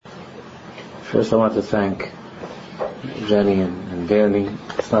First I want to thank Jenny and Danny.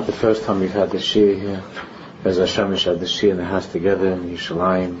 It's not the first time we've had the Shia here. As Hashem, we should have the Shia in the house together in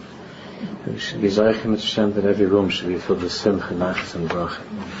Yerushalayim. We should be Zaychim Hashem that every room should be filled with Simcha, Nachas, and Bracha.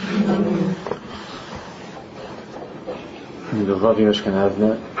 In the Vav Yoshkan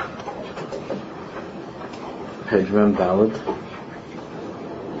Avner, page Mem Daled.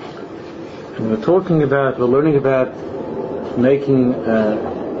 And we're learning about making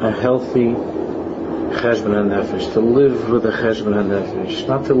a healthy cheshbon hanefesh, to live with a cheshbon hanefesh,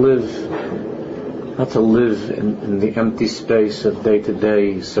 not to live in the empty space of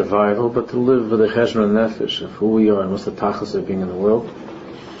day-to-day survival, but to live with a cheshbon hanefesh of who we are and what's the tachlis of being in the world.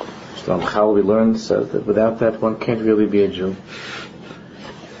 Shlomo Chal, we learned, says that without that one can't really be a Jew.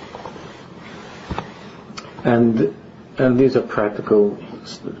 And these are practical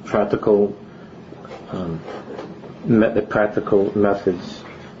methods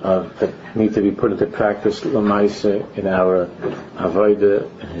that need to be put into practice l'maaseh in our avodah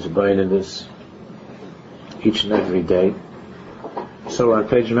and his b'inidus each and every day. So on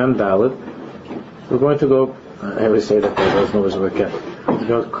page Mem Dalet, we're going to go. I always say that there doesn't always work out.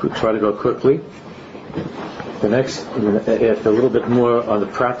 Try to go quickly. The next, after a little bit more on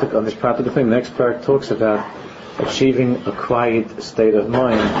this practical thing, the next part talks about achieving a quiet state of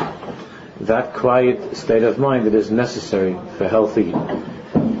mind. That quiet state of mind that is necessary for healthy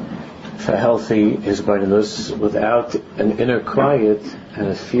hisbonenus. Without an inner quiet and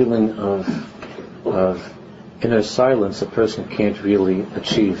a feeling of inner silence, a person can't really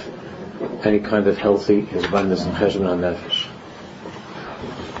achieve any kind of healthy hisbonenus and cheshbon hanefesh.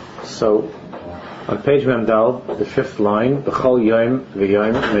 So, on page Mem Dal, the fifth line, B'chol yom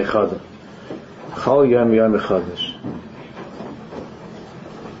v'yom mechad. B'chol yom yom mechadash.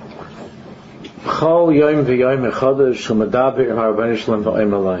 B'chol yom v'yom mechadash u'medaber im ha'Rabbeinu Shalom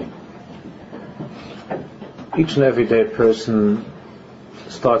v'oim alai. Each and every day a person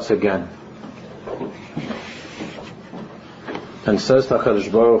starts again and says to HaKadosh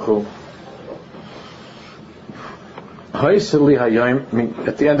Baruch Hu,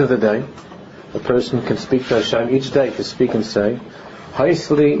 at the end of the day, a person can speak to Hashem each day, to speak and say,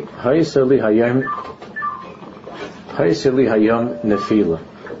 Hayisli hayom nefila.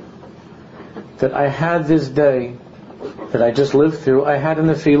 That I had this day, that I just lived through, I had a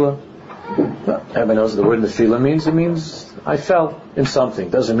nefila. Everybody knows what the word nefila means. It means I fell in something.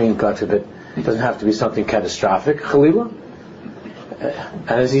 Doesn't mean, God forbid, it doesn't have to be something catastrophic. Chalila. And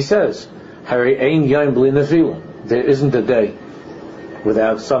as he says, Hari ein yom bli nefila. There isn't a day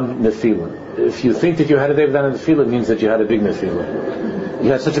without some nefila. If you think that you had a day without a nefila, it means that you had a big nefila.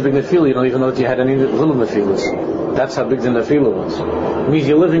 You had such a big nefila, you don't even know that you had any little nefilas. That's how big the nefila was. It means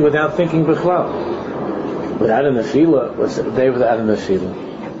you're living without thinking b'chlal. Without a nefila, what's a day without a nefila?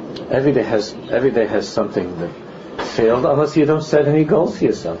 Every day has something that failed, unless you don't set any goals for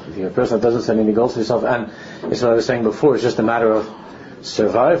yourself. If you're a person that doesn't set any goals for yourself, and it's what I was saying before, it's just a matter of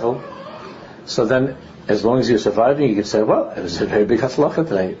survival. So then, as long as you're surviving, you can say, well, it was a very big hatzlacha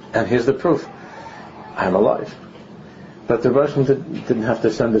today, and here's the proof. I'm alive. But the Russians didn't have to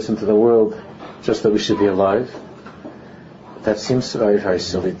send us into the world just that we should be alive. That seems very, very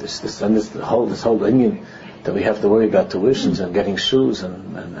silly. This whole Indian that we have to worry about tuitions and getting shoes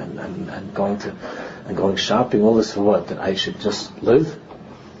and going shopping, all this for what? That I should just live?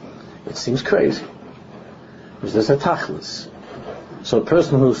 It seems crazy. Because there's a tachlis. So a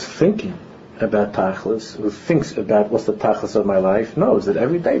person who's thinking about tachlis, who thinks about what's the tachlis of my life, knows that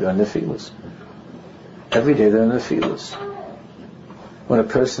every day they're in the nefilas. Every day they're in the nefilas. When a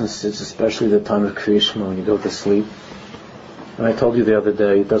person sits, especially the time of Kriya Shema, when you go to sleep, and I told you the other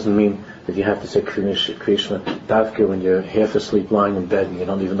day, it doesn't mean that you have to say Kriya Shema davke when you're half asleep lying in bed and you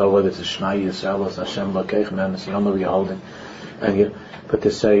don't even know whether it's a Shema Yisrael or Hashem Lakeich Memes, you don't know what you're holding, but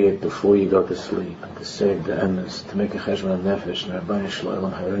to say it before you go to sleep, and to say the emes, to make a cheshbon hanefesh, and Rabbeinu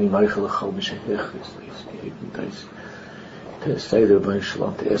Shalom Harani Meichel Echol B'Sheichis, to say the Rabbeinu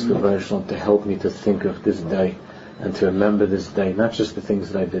Shalom, to ask the Rabbeinu Shalom to help me to think of this day and to remember this day, not just the things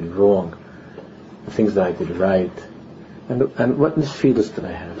that I did wrong, the things that I did right. And what nefilas did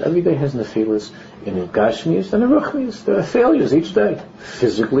I have? Every day has nefilas in the gashmius and the ruchmius. There are failures each day.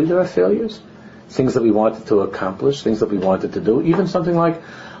 Physically, there are failures. Things that we wanted to accomplish, things that we wanted to do. Even something like,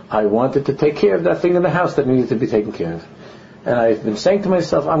 I wanted to take care of that thing in the house that needed to be taken care of. And I've been saying to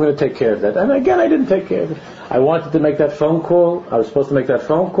myself, I'm going to take care of that. And again, I didn't take care of it. I wanted to make that phone call. I was supposed to make that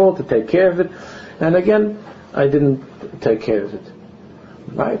phone call to take care of it. And again, I didn't take care of it.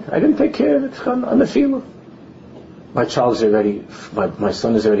 Right? I didn't take care of it. I'm a feeler. My child is already, my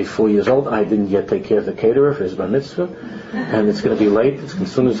son is already 4 years old. I didn't yet take care of the caterer for his bar mitzvah, and it's going to be late.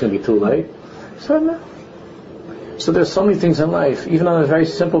 Soon it's going to be too late. So there's so many things in life, even on a very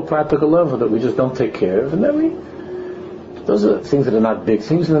simple, practical level, that we just don't take care of, and then those are things that are not big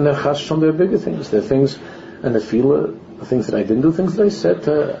things, and then they're chashon, they're bigger things. They're things, and the fila, things that I didn't do, things that I said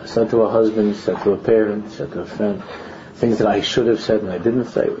to a husband, said to a parent, said to a friend, things that I should have said and I didn't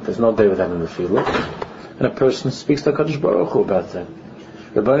say. There's no day without in the fila. And a person speaks to HaKadosh Baruch Hu about that.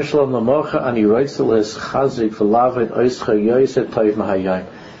 Rebbeinu Shalom Lamocha ani roitzel es chazik v'lavet oischa yoyset toiv mahayayim.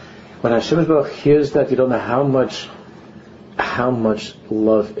 When Hashem Baruch hears that, you don't know how much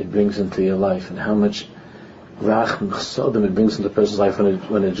love it brings into your life, and how much rach and chsodim it brings into a person's life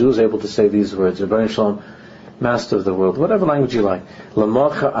when a Jew is able to say these words. Rebbeinu Shalom, Master of the world, whatever language you like.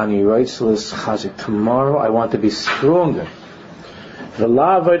 Lamocha ani roitzel es chazik. Tomorrow I want to be stronger. And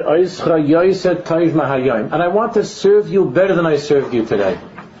I want to serve you better than I served you today.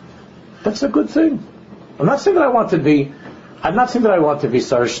 That's a good thing. I'm not saying that I want to be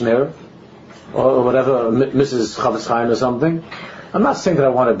Sarah Schneer or whatever, Mrs. Chavetz Chaim or something. I'm not saying that I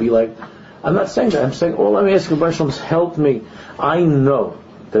want to be like. I'm not saying that. I'm saying all I'm asking, Baruch Shalom, help me. I know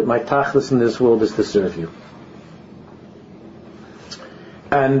that my tachlis in this world is to serve you.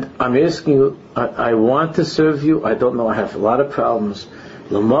 And I'm asking you, I want to serve you. I don't know, I have a lot of problems.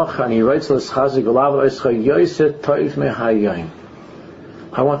 I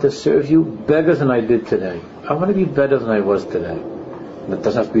want to serve you better than I did today. I want to be better than I was today. And it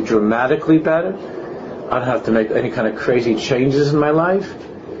doesn't have to be dramatically better. I don't have to make any kind of crazy changes in my life.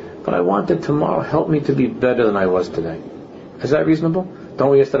 But I want that tomorrow help me to be better than I was today. Is that reasonable? Don't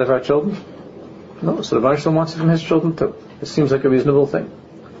we ask that of our children? No, so the Baruch Shalom wants it from his children too. It seems like a reasonable thing.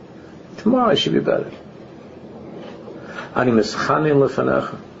 Tomorrow I should be better. I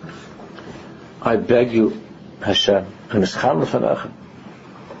beg you, Hashem,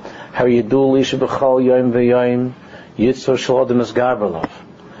 how you do Lisha B'chol Yom V'Yom Yitzor Shel Adam Es Garbalov.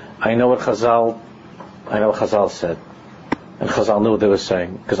 I know what Chazal said, and Chazal knew what they were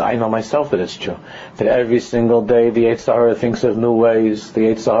saying, because I know myself that it's true. That every single day the Yetzer Hara thinks of new ways. The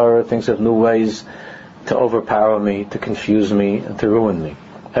Yetzer Hara thinks of new ways to overpower me, to confuse me, and to ruin me.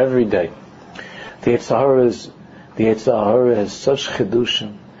 Every day. The Yetzer Hara has such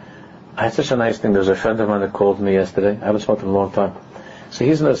chidushim. I had such a nice thing. There was a friend of mine that called me yesterday. I haven't spoken to him in a long time. So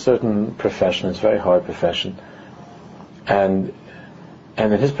he's in a certain profession. It's a very hard profession. And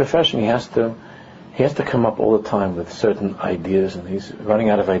in his profession he has to come up all the time with certain ideas, and he's running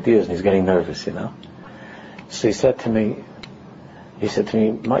out of ideas and he's getting nervous, So he said to me,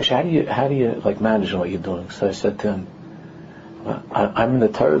 Moshe, how do you like manage what you're doing? So I said to him, I'm in the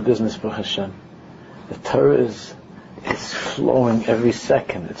Torah business, Baruch Hashem. The Torah is flowing every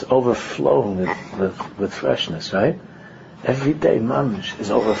second. It's overflowing with freshness, right? Every day, mamish is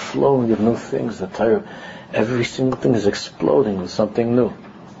overflowing with new things. The Torah, every single thing is exploding with something new.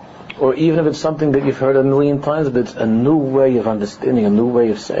 Or even if it's something that you've heard a million times, but it's a new way of understanding, a new way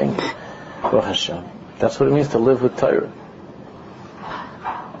of saying it. Baruch Hashem. That's what it means to live with Torah.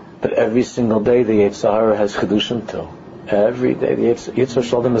 But every single day, the Yetzer Hara has chidushim too. Every day, the Yitzhak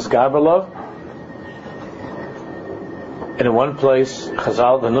Shalom is Garbalov. And in one place,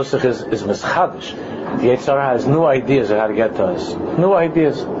 Chazal, the Nusach is Mischadish. The Yetzer Hara has new ideas of how to get to us. New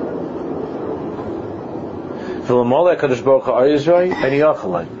ideas.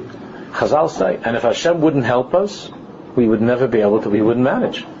 Chazal say, and if Hashem wouldn't help us, we would never be able to, we wouldn't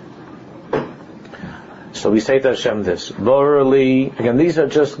manage. So we say to Hashem this, Borali, again, these are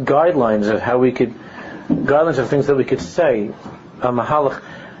just guidelines of guidelines of things that we could say. Mahalach,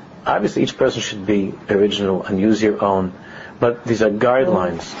 obviously each person should be original and use your own, but these are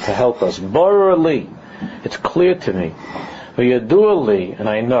guidelines to help us. Borali, it's clear to me. V'yaduali, and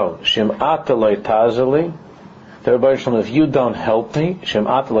I know, Shem atalei tazali, if you don't help me, Shem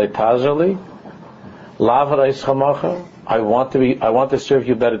atalei tazali, lavarais chamacha, I want to serve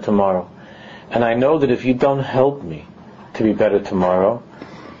you better tomorrow. And I know that if you don't help me to be better tomorrow,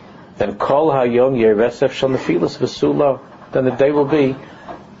 then kol hayom yeresef shel nefilas v'sulo, then the day will be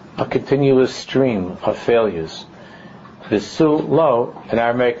a continuous stream of failures. V'sulo in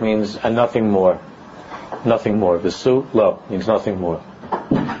Aramaic means and nothing more. Nothing more. V'sulo means nothing more.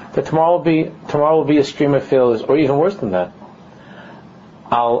 That tomorrow will be a stream of failures, or even worse than that.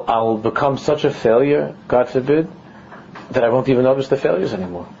 I'll become such a failure, God forbid, that I won't even notice the failures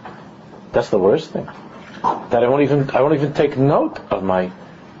anymore. That's the worst thing. That I won't even take note of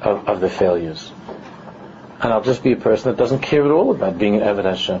the failures. And I'll just be a person that doesn't care at all about being an Eved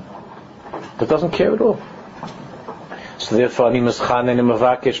Hashem. That doesn't care at all. So therefore,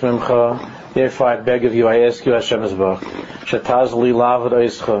 I beg of you, I ask you, Hashem Yisborach, Shetazli lavad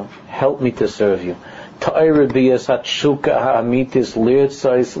oischa, help me to serve you. Ta'ira biyas hatshuka ha'amitis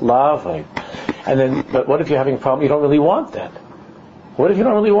lirtzais lavai. And then, but what if you're having a problem? You don't really want that. What if you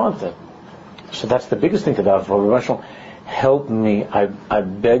don't really want that? So that's the biggest thing to daven for. Help me, I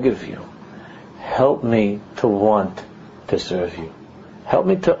beg of you. Help me to want to serve you. Help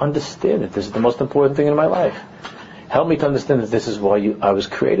me to understand that this is the most important thing in my life. Help me to understand that this is why I was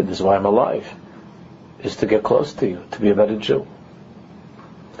created, this is why I'm alive. Is to get close to you, to be a better Jew.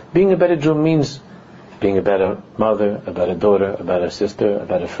 Being a better Jew means being a better mother, a better daughter, a better sister, a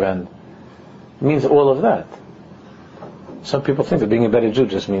better friend. It means all of that. Some people think that being a better Jew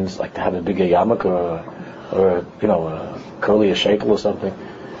just means like to have a bigger yarmulke or a curly sheitel or something.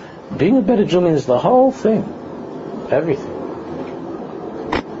 Being a better Jew means the whole thing, everything.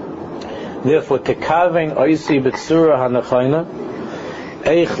 Therefore, tekavein oisi b'tzura hanachayna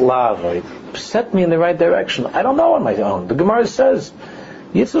eich lavoi. Set me in the right direction. I don't know on my own. The Gemara says,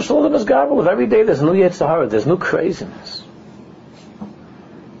 Yitzhak Shalom is Gabel. Every day there's new Yitzhahara, there's new craziness.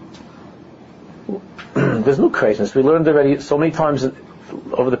 There's new craziness. We learned already so many times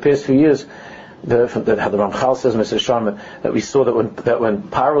over the past few years how the Ramchal says, Mr. Sharma, that we saw that when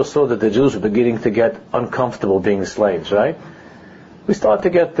Paro saw that the Jews were beginning to get uncomfortable being slaves, right? We start to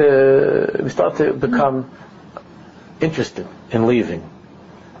become interested in leaving.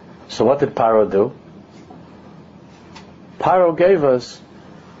 So what did Paro do? Paro gave us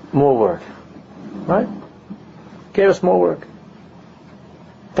more work, right? Gave us more work.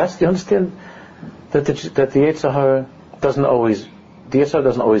 You understand that the Yetzer Hara doesn't always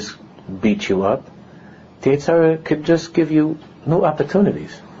beat you up. The Yetzer Hara could just give you new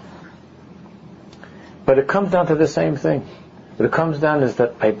opportunities. But it comes down to the same thing. What it comes down is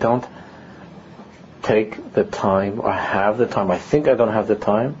that I don't take the time or have the time. I think I don't have the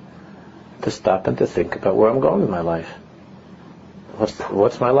time to stop and to think about where I'm going in my life.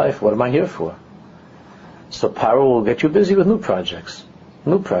 What's my life? What am I here for? So Paro will get you busy with new projects.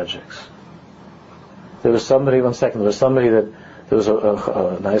 There was somebody that there was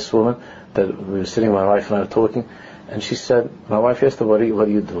a nice woman that we were sitting, my wife and I were talking, and she said, my wife asked her, what are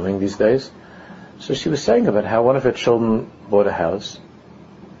you doing these days? So she was saying about how one of her children bought a house.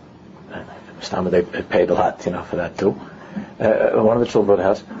 They paid a lot, for that too. One of the children bought a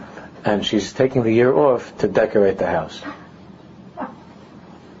house, and she's taking the year off to decorate the house.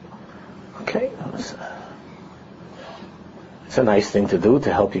 Okay, it's a nice thing to do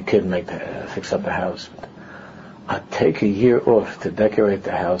to help your kid fix up the house. I'd take a year off to decorate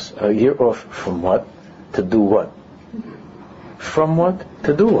the house. A year off from what? To do what? From what?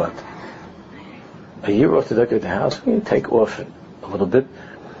 To do what? A year off to decorate the house? You take off a little bit.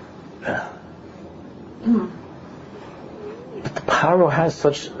 But Paro has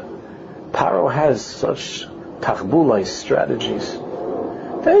such tachbulai strategies.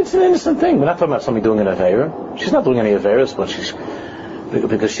 It's an innocent thing. We're not talking about somebody doing an Aveira. She's not doing any Aveiras, but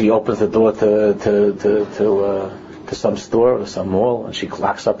because she opens the door to some store or some mall, and she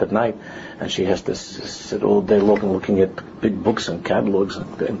locks up at night, and she has to sit all day looking at big books and catalogs,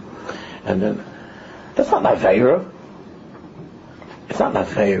 and then that's not an Aveira. It's not an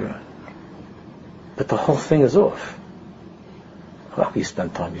Aveira. But the whole thing is off. After you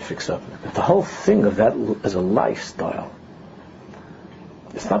spend time, you fix up. But the whole thing of that is a lifestyle.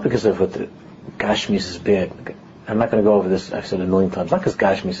 It's not because of what the Gashmis is bad. I'm not going to go over this, I've said it a million times. Not because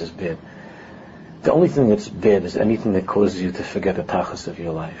Gashmis is bad. The only thing that's bad is anything that causes you to forget the tachas of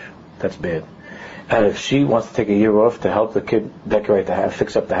your life. That's bad. And if she wants to take a year off to help the kid decorate the house,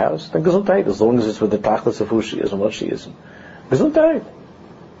 fix up the house, then gesundheit, as long as it's with the tachas of who she is and what she is. Gesundheit.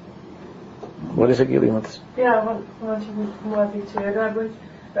 What is it, Gili? Yeah, I want you to elaborate.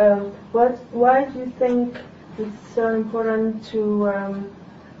 Why do you think it's so important to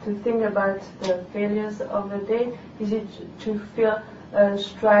think about the failures of the day? Is it to feel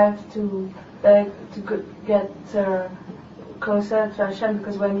strive to get closer to Hashem?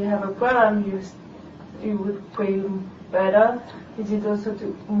 Because when you have a problem, you would pray better. Is it also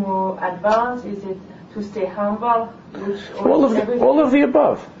to more advance? Is it to stay humble? All of the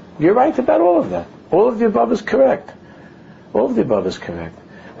above. You're right about all of that. All of the above is correct.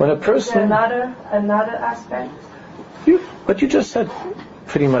 When a person... Another aspect? What you just said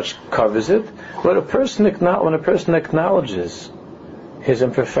pretty much covers it. When a person acknowledges his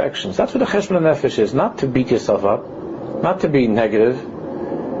imperfections, that's what the cheshbon nefesh is. Not to beat yourself up, not to be negative,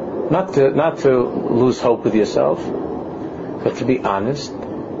 not to lose hope with yourself, but to be honest,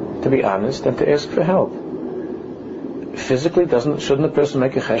 and to ask for help. Physically, shouldn't a person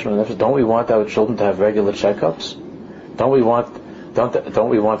make a cheshbon nefesh? Don't we want our children to have regular checkups? Don't we want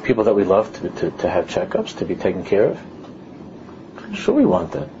people that we love to have checkups, to be taken care of? Sure, we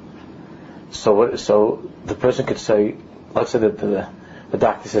want that. So the person could say, let's say that the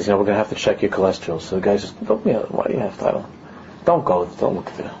doctor says, we're going to have to check your cholesterol. So the guy says, why do you have to? Don't go. Don't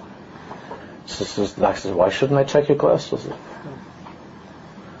look there. So the doctor says, why shouldn't I check your cholesterol?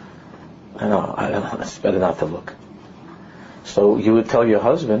 I know. It's better not to look. So you would tell your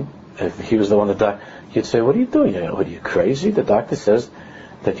husband, if he was the one that you'd say, what are you doing? What are you crazy? The doctor says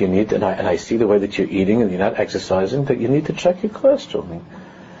that you need, and I see the way that you're eating and you're not exercising, that you need to check your cholesterol.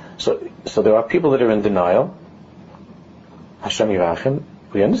 So there are people that are in denial. Hashem Yirachim,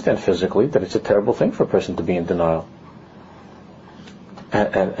 we understand physically that it's a terrible thing for a person to be in denial.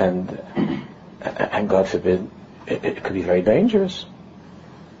 And God forbid, it could be very dangerous.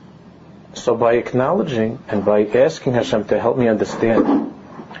 So by acknowledging and by asking Hashem to help me understand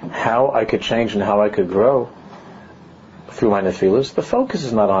how I could change and how I could grow through my nefilas, the focus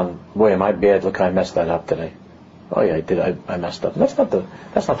is not on, boy, am I bad, look, I messed that up today. Oh yeah, I did, I messed up. That's not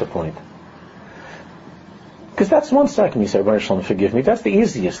the point. Because that's 1 second you say, Baruch Shalom, forgive me. That's the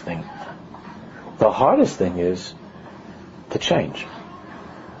easiest thing. The hardest thing is to change.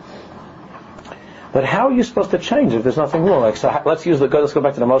 But how are you supposed to change if there's nothing wrong? Let's go back to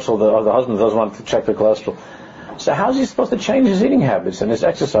the mashal of the husband who doesn't want to check the cholesterol. So how is he supposed to change his eating habits and his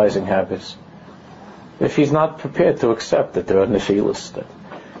exercising habits if he's not prepared to accept that there are nefilas,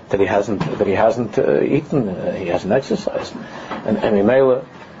 that he hasn't eaten, he hasn't exercised, and Mimela,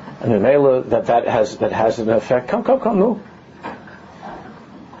 that has an effect. Come, no.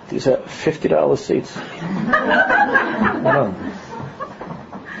 These are $50 seats. No.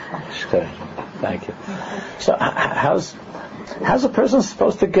 Okay, thank you. So how's a person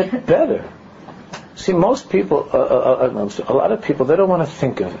supposed to get better? See, most people, a lot of people, they don't want to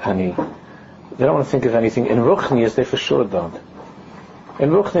think of anything. In Ruchnias, they for sure don't. In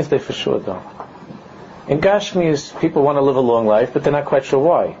Gashmias, people want to live a long life, but they're not quite sure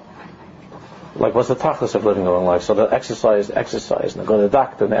why. Like, what's the tachlis of living a long life? So they exercise, and they go to the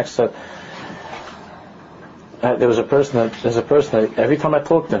doctor, and they exercise. There's a person that every time I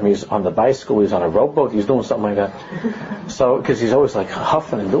talk to him, he's on the bicycle, he's on a rowboat, he's doing something like that. So, because he's always like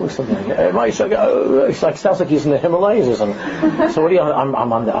huffing and doing something like that. It's like, sounds like he's in the Himalayas or something. So what do you? I'm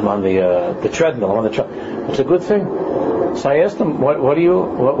on the treadmill. I'm on the treadmill. It's a good thing. So I asked him, why do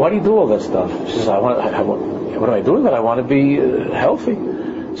you do all that stuff? She says, what am I doing? That I want to be healthy.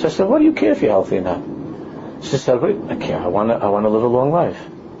 So I said, what do you care if you're healthy or not? She said, I care. I want to live a long life.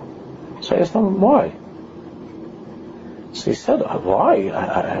 So I asked him, why? So he said, why?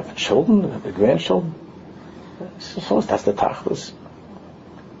 I have children, grandchildren. So that's the tachlis.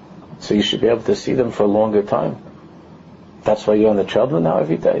 So you should be able to see them for a longer time. That's why you're on the treadmill now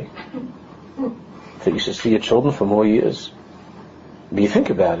every day. That you should see your children for more years. But you think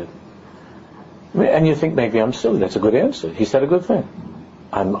about it. And you think, maybe I'm silly. That's a good answer. He said a good thing.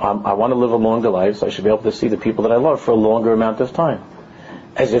 I want to live a longer life, so I should be able to see the people that I love for a longer amount of time.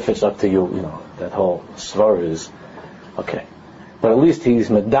 As if it's up to you, that whole svara is, okay. But at least he's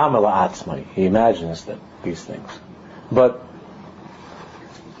medam la'atzmai. He imagines these things. But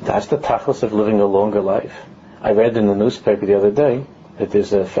that's the tachlis of living a longer life. I read in the newspaper the other day that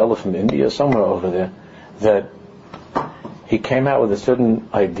there's a fellow from India, somewhere over there, that he came out with a certain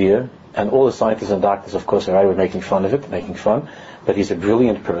idea, and all the scientists and doctors, of course, are making fun of it, but he's a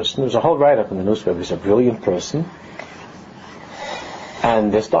brilliant person. There's a whole write-up in the newspaper. He's a brilliant person.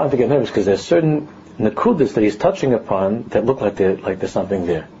 And they're starting to get nervous because there's certain nakudas that he's touching upon that look like there's something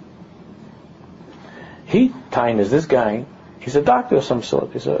there. Tain is this guy, he's a doctor of some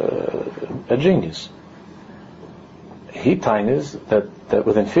sort, he's a genius. Tain is that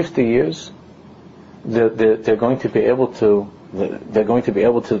within 50 years, they're going to be able to,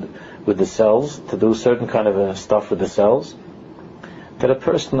 with the cells, to do certain kind of stuff with the cells, that a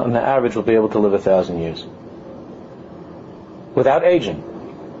person on the average will be able to live 1,000 years. Without aging.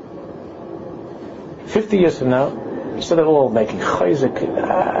 50 years from now, so they're all making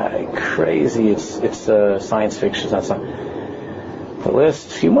chayzik, crazy, it's science fiction, it's not science. The last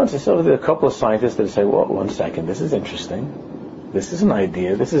few months or so, there are a couple of scientists that say, well, 1 second, this is interesting. This is an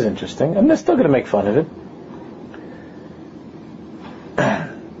idea, this is interesting, and they're still going to make fun of it.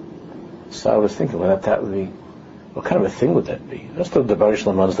 So I was thinking, that would be, what kind of a thing would that be? That's the Baruch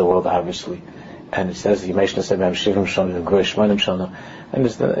Shalom runs the world, obviously. And it says, and it's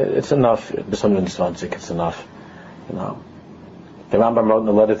enough, it's enough. The Rambam wrote in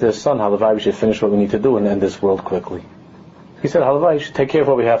a letter to his son, Halavai, we should finish what we need to do and end this world quickly. He said, Halavai, you should take care of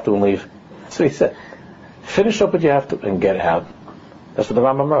what we have to and leave. So he said, finish up what you have to and get out. That's what the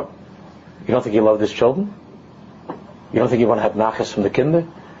Rambam wrote. You don't think you love his children? You don't think you want to have nachas from the kinder?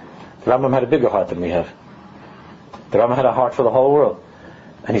 The Rambam had a bigger heart than we have. The Rambam had a heart for the whole world.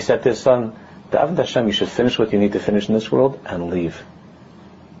 And he said to his son, Daven Hashem, you should finish what you need to finish in this world and leave.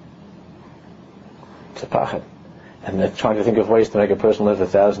 It's a pachad. And they're trying to think of ways to make a person live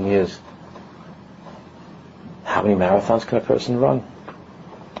 1,000 years. How many marathons can a person run?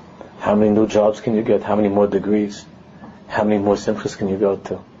 How many new jobs can you get? How many more degrees? How many more simchas can you go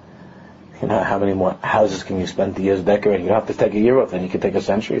to? How many more houses can you spend the years decorating? You don't have to take a year off, then you can take a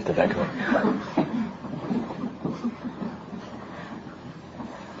century to decorate.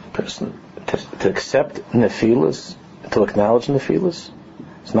 Person to accept nefilas, to acknowledge nefilas,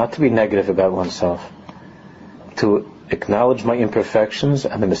 is not to be negative about oneself. To acknowledge my imperfections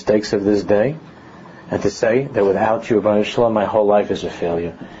and the mistakes of this day, and to say that without you, Rebbeinu Shalom, my whole life is a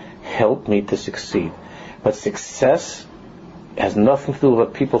failure. Help me to succeed. But success has nothing to do with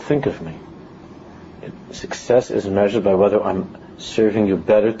what people think of me. Success is measured by whether I'm serving you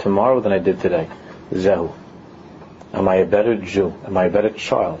better tomorrow than I did today. Zehu. Am I a better Jew? Am I a better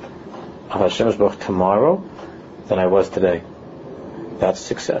child of Hashem Yisborach tomorrow than I was today? That's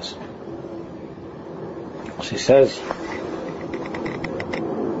success. She says,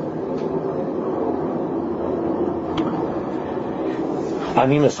 in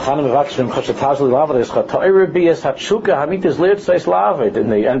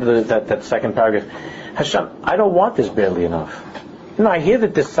the end of that second paragraph, Hashem, I don't want this barely enough. I hear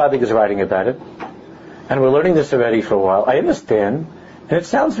that this tzaddik is writing about it, and we're learning this already for a while. I understand, and it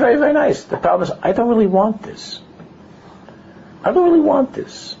sounds very, very nice. The problem is, I don't really want this. I don't really want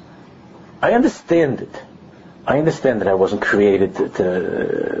this. I understand it. I understand that I wasn't created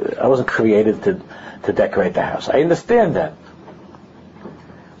to decorate the house. I understand that.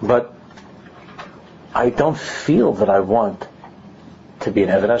 But I don't feel that I want to be an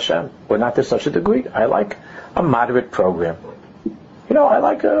Eved Hashem. We're not to such a degree. I like a moderate program. I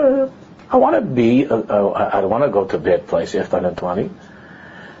want to be. I don't want to go to a bad place after 120,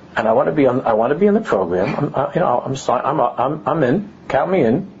 and I want to be on. I want to be in the program. I'm in. Count me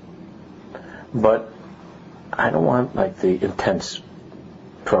in. But I don't want like the intense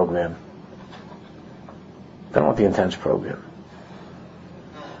program. I don't want the intense program.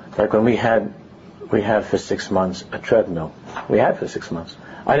 Like when we had for 6 months a treadmill. We had for 6 months.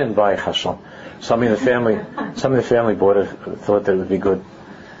 I didn't buy a chashon. Somebody in the family bought it, thought that it would be good,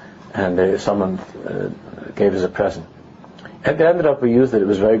 and someone gave us a present. And it ended up we used it. It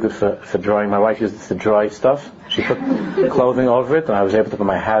was very good for drying. My wife used it to dry stuff. She put clothing over it, and I was able to put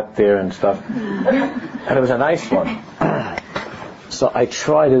my hat there and stuff. And it was a nice one. So I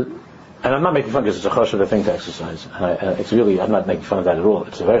tried it. And I'm not making fun because it's a chashuv thing to exercise. And I'm not making fun of that at all.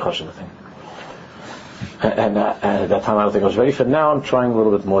 It's a very chashuv thing. And at that time I don't think I was ready for it. Now I'm trying a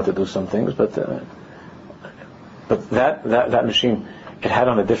little bit more to do some things, but that machine, it had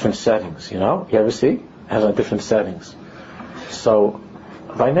on a different settings, You ever see? It has on different settings. So,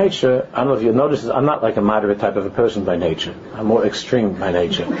 by nature, I don't know if you notice, I'm not like a moderate type of a person by nature. I'm more extreme by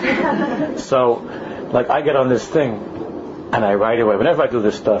nature. So, like I get on this thing, and I right away, whenever I do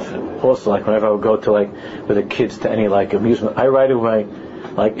this stuff, also like whenever I would go to like with the kids to any like amusement, I right away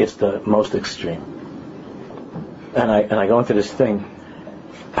like it's the most extreme. And I go into this thing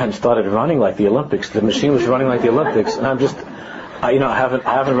and started running like the Olympics. The machine was running like the Olympics, and I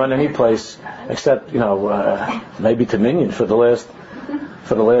haven't run any place except maybe to Minyan for the last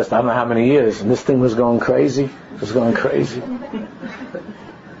I don't know how many years, and this thing was going crazy. It was going crazy.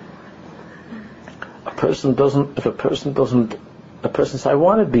 A person says, I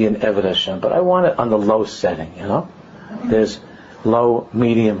want to be an Eved Hashem, but I want it on the low setting, There's low,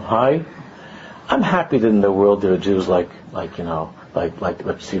 medium, high. I'm happy that in the world there are Jews like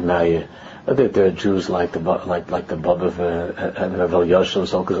let's see now, there are Jews like the Baba and Rav Elyashiv,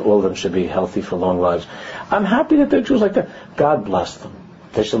 so because all of them should be healthy for long lives. I'm happy that there are Jews like that. God bless them.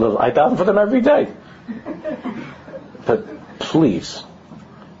 They should live. I daven for them every day. But please,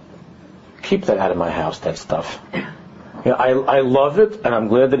 keep that out of my house, that stuff. I love it, and I'm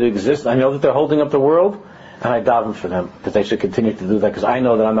glad that it exists. I know that they're holding up the world, and I daven for them, that they should continue to do that, because I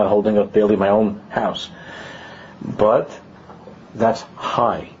know that I'm not holding up barely my own house. But that's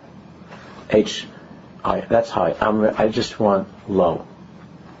high. That's high. I just want low.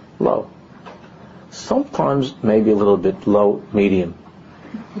 Sometimes maybe a little bit low, medium,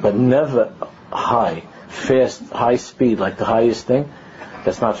 but never high, fast, high speed, like the highest thing.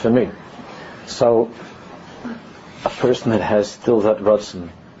 That's not for me. So, a person that has still that ratzon,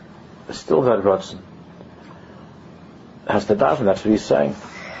 has to daven. That's what he's saying.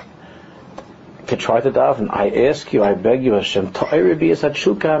 To try to daven. I ask you, I beg you, Hashem,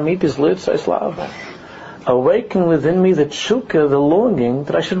 awaken within me the tshuka, the longing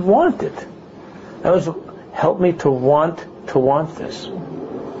that I should want it. That was, help me to want this.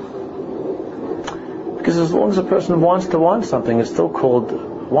 Because as long as a person wants to want something, it's still called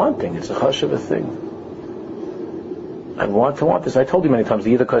wanting. It's a chashuv thing. I want to want this. I told you many times,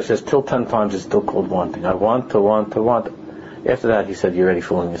 the Yiddishkeit says till 10 times is still called wanting. I want to want to want. After that, he said, you're already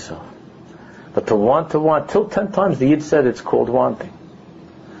fooling yourself. But to want, till 10 times, the Yid said it's called wanting.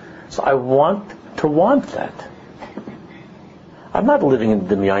 So I want to want that. I'm not living in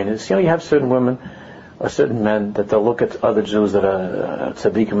Demyanis. You have certain women or certain men that they'll look at other Jews that are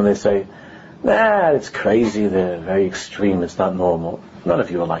tzaddikim and they say, nah, it's crazy, they're very extreme, it's not normal. None of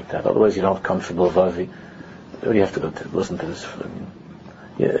you are like that. Otherwise you don't have comfortable vavi. You have to go to listen to this.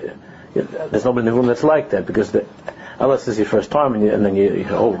 There's nobody in the room that's like that, because unless this is your first time and then you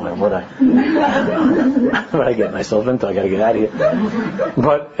go, oh, what I get myself into, I got to get out of here.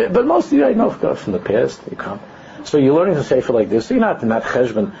 But most of you I know from the past, you come. So you're learning to say for like this. So you're not in that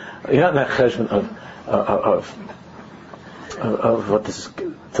cheshbon. You're not in that cheshbon of what this is,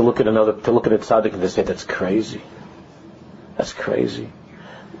 to look at a tzaddik and to say that's crazy. That's crazy.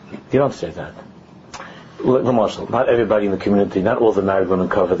 You don't say that. Marshall, not everybody in the community, not all the married women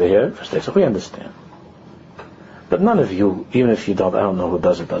cover their hair. So we understand. But none of you, even if you don't, I don't know who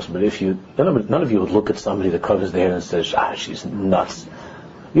does it, doesn't, but if you, none of you would look at somebody that covers their hair and says, she's nuts.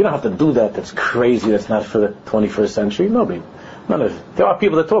 You don't have to do that. That's crazy. That's not for the 21st century. Nobody. There are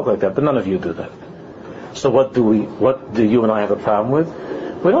people that talk like that, but none of you do that. So what do you and I have a problem with?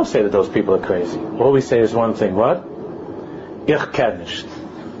 We don't say that those people are crazy. All we say is one thing. What? Ich kann nicht.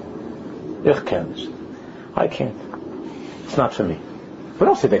 Ich kann nicht. I can't. It's not for me. We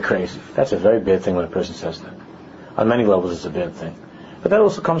don't say they're crazy. That's a very bad thing when a person says that. On many levels it's a bad thing. But that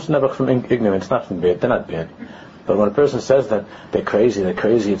also comes from ignorance, not from bad. They're not bad. But when a person says that they're crazy,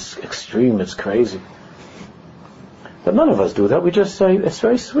 it's extreme, it's crazy. But none of us do that. We just say, it's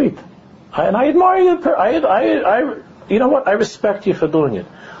very sweet. And I admire you. You know what? I respect you for doing it.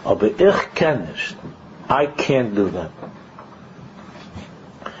 Aber ich kann nicht. I can't do that.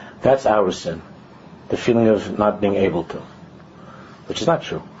 That's our sin. The feeling of not being able to. Which is not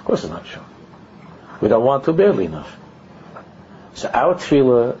true. Of course it's not true. We don't want to badly enough. So our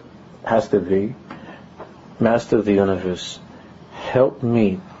tefillah has to be, Master of the universe, help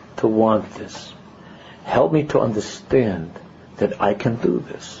me to want this. Help me to understand that I can do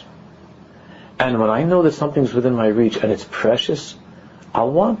this. And when I know that something's within my reach and it's precious,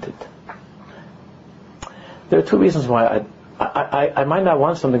 I'll want it. There are two reasons why I might not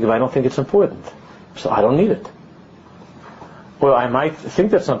want something if I don't think it's important. So I don't need it. Or I might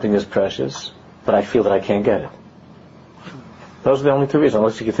think that something is precious, but I feel that I can't get it. Those are the only two reasons,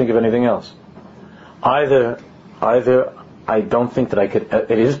 unless you can think of anything else. Either I don't think that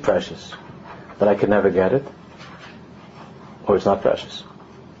it is precious, but I could never get it, or it's not precious.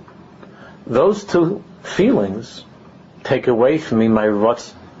 Those two feelings take away from me my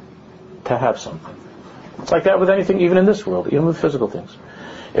ruts to have something. It's like that with anything, even in this world, even with physical things.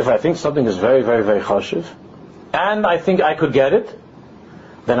 If I think something is very, very, very chashiv, and I think I could get it,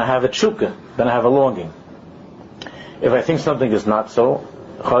 then I have a tshuka, then I have a longing. If I think something is not so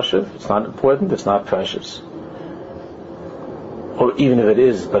chashiv, it's not important, it's not precious, or even if it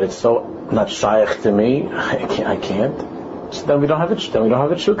is, but it's so not shaykh to me, I can't. So then we don't have a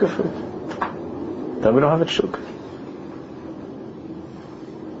tshuka for it. Then we don't have a tshuka.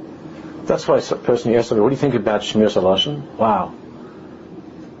 That's why a person asked me, what do you think about Shmir Salashim? Wow.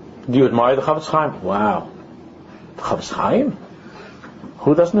 Do you admire the Chavetz Chaim? Wow. The Chavetz Chaim?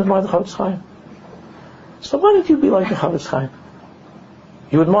 Who doesn't admire the Chavetz Chaim? So why don't you be like the Chavetz Chaim?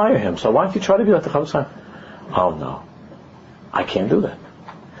 You admire him, so why don't you try to be like the Chavetz Chaim? Oh no, I can't do that.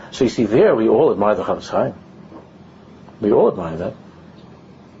 So you see, there we all admire the Chavetz Chaim. We all admire that.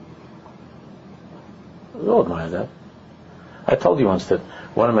 We all admire that. I told you once that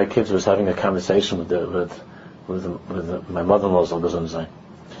one of my kids was having a conversation with my mother-in-law's Zalgazon.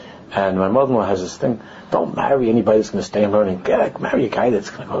 And my mother-in-law has this thing: don't marry anybody that's going to stay and learning. Marry a guy that's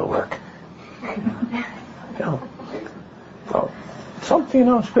going to go to work. Well, something,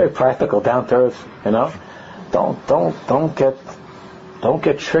 it's very practical, down to earth. Don't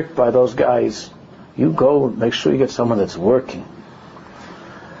get tricked by those guys. You go, make sure you get someone that's working.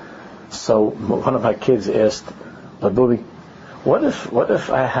 So one of my kids asked, "But Booby, what if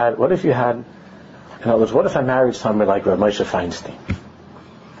you had, in other words, what if I married somebody like Rav Moshe Feinstein?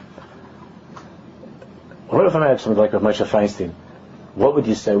 What if I married somebody like Rav Moshe Feinstein? What would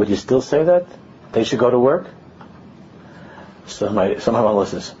you say? Would you still say that they should go to work?" So somehow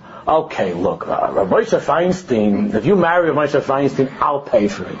listens. Okay, look, Rav Moshe Feinstein, if you marry Rav Moshe Feinstein, I'll pay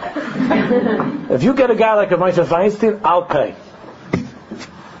for it. If you get a guy like Rav Moshe Feinstein, I'll pay.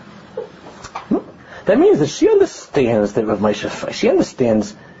 That means that she understands that Rav Moshe Feinstein, she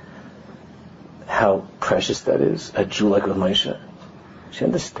understands how precious that is, a Jew like Rav Moshe. She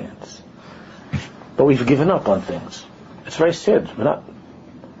understands. But we've given up on things. It's very sad.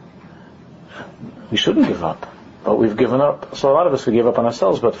 We shouldn't give up, but we've given up. So a lot of us, we give up on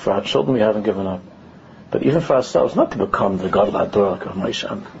ourselves, but for our children, we haven't given up. But even for ourselves, not to become the God of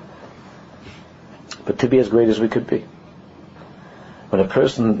Moshe, but to be as great as we could be. When a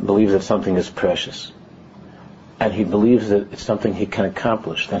person believes that something is precious, and he believes that it's something he can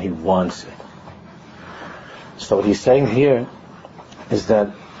accomplish, then he wants it. So what he's saying here is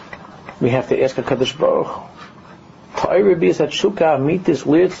that we have to ask HaKadosh Baruch Hu,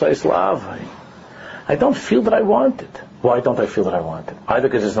 I don't feel that I want it. Why don't I feel that I want it? Either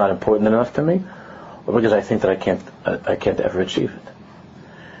because it's not important enough to me, or because I think that I can't ever achieve it.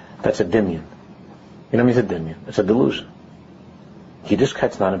 That's a dimion. You know what I mean? It's a dimion. It's a delusion.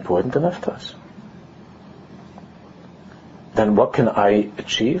 Yiddishkeit's not important enough to us. Then what can I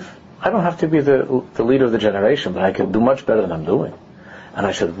achieve? I don't have to be the leader of the generation, but I can do much better than I'm doing. And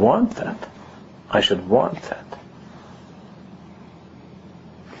I should want that. I should want that.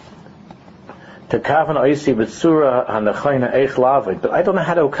 But I don't know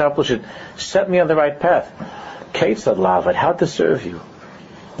how to accomplish it. Set me on the right path. Ketzad lavid, how to serve you.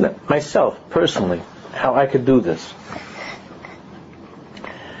 Myself, personally, how I could do this.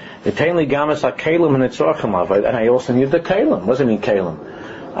 And I also need the kalim. What does it mean, kalim?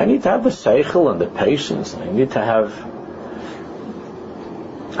 I need to have the seichel and the patience. I need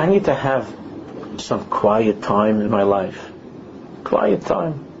to have some quiet time in my life. Quiet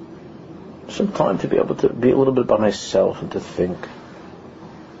time. Some time to be able to be a little bit by myself and to think.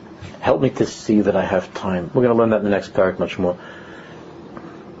 Help me to see that I have time. We're going to learn that in the next parak much more.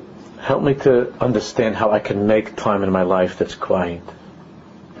 Help me to understand how I can make time in my life that's quiet.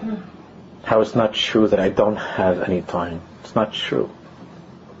 How it's not true that I don't have any time. It's not true.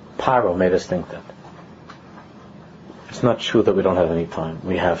 Paro made us think that. It's not true that we don't have any time.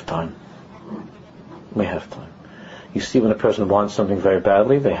 We have time. We have time. You see, when a person wants something very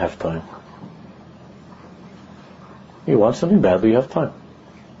badly, they have time. You want something badly, you have time.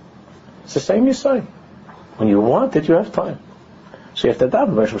 It's the same you say. When you want it, you have time. So you have to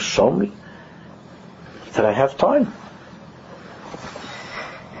daven, show me that I have time.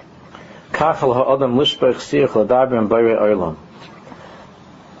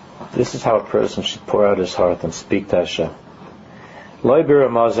 This is how a person should pour out his heart and speak to Hashem.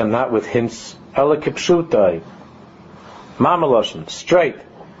 Not with hints. Straight.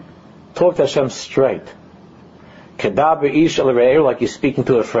 Talk to Hashem straight. Like you're speaking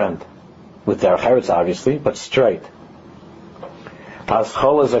to a friend. With their hearts, obviously, but straight.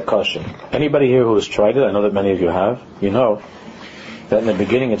 Anybody here who has tried it, I know that many of you have, you know that in the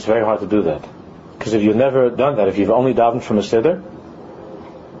beginning it's very hard to do that. Because if you've never done that, if you've only davened from a siddur,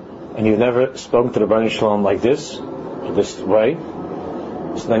 and you've never spoken to the Rebbeinu Shalom like this way,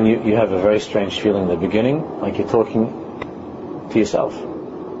 so then you have a very strange feeling in the beginning, like you're talking to yourself.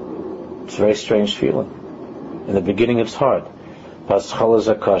 It's a very strange feeling. In the beginning it's hard.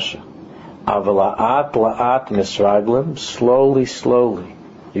 Slowly,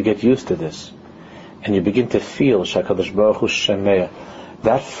 you get used to this. And you begin to feel Shakadosh Baruch Hu Shemea.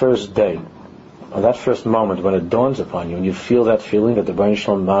 That first day, or that first moment when it dawns upon you, and you feel that feeling that the Rebbeinu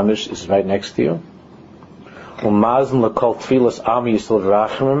Shalom Mamish is right next to you, and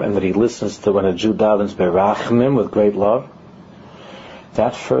that he listens to when a Jew davens berachmim with great love,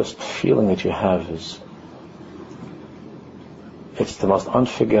 that first feeling that you have it's the most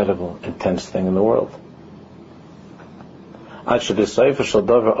unforgettable, intense thing in the world. Until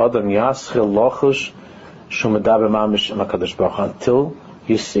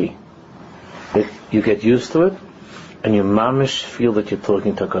you see that you get used to it, and you mamish feel that you're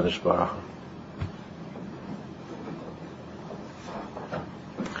talking to HaKadosh Baruch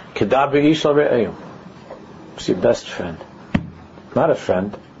Hu. It's your best friend. Not a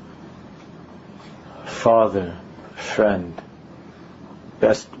friend. Father, friend.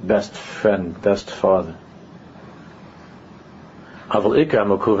 Best friend, best father. But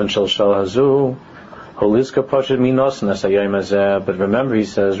remember, he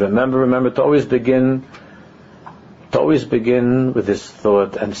says, remember to always begin with this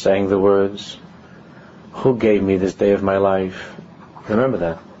thought and saying the words, who gave me this day of my life? Remember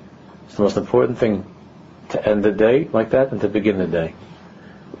that. It's the most important thing, to end the day like that and to begin the day.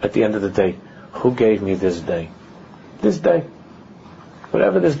 At the end of the day, who gave me this day? This day.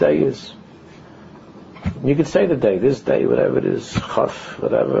 Whatever this day is. You could say the day, this day, whatever it is, chaf,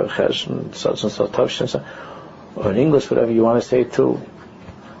 whatever, chesh, and such, tavshin, or in English, whatever you want to say it too.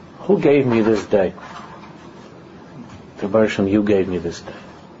 Who gave me this day? The Baruch you gave me this day.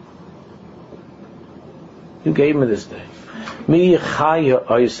 You gave me this day.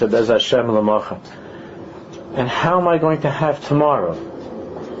 And how am I going to have tomorrow?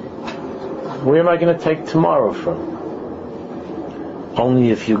 Where am I going to take tomorrow from? Only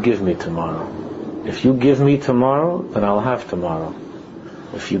if you give me tomorrow. If you give me tomorrow, then I'll have tomorrow.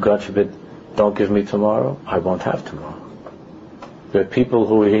 If you, God forbid, don't give me tomorrow, I won't have tomorrow. There are people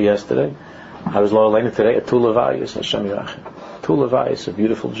who were here yesterday. I was learning today at two Levayis, Hashem Yirachim. Two Levayis of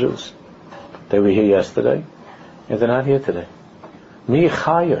beautiful Jews. They were here yesterday, and they're not here today. Mi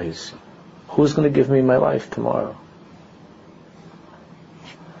chayos. Who's going to give me my life tomorrow?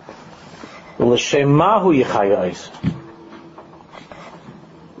 L'shemahu yichayos.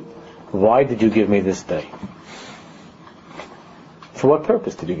 Why did you give me this day? For what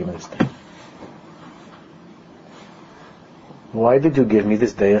purpose did you give me this day? Why did you give me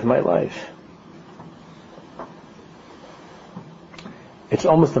this day of my life? It's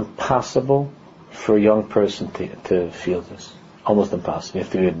almost impossible for a young person to feel this. Almost impossible. You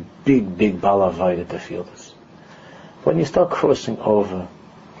have to be a big, big balavayda to feel this. When you start crossing over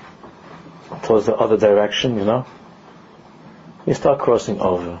towards the other direction, you start crossing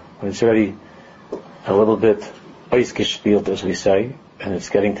over. When it's already a little bit ausgespielt, as we say, and it's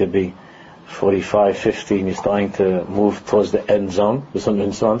getting to be 45, 50, and you're starting to move towards the end zone, the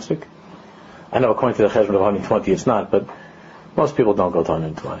 120. I know according to the cheshbon of 120 it's not, but most people don't go to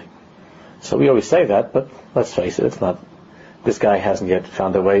 120. So we always say that, but let's face it, it's not. This guy hasn't yet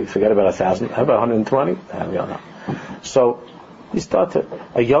found a way. Forget about 1,000. How about 120? We don't know. So you start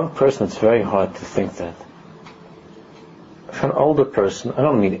a young person, it's very hard to think that. For an older person, I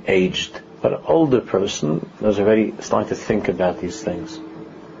don't mean aged, but an older person is already starting to think about these things.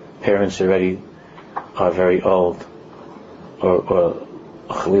 Parents already are very old, or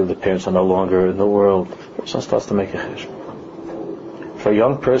the parents are no longer in the world. The person starts to make a cheshbon. For a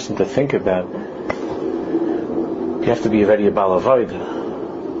young person to think about, you have to be already a Baal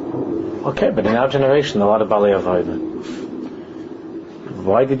Avodah. Okay, but in our generation, a lot of Baal Avodah.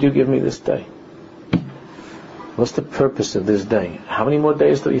 Why did you give me this day? What's the purpose of this day? How many more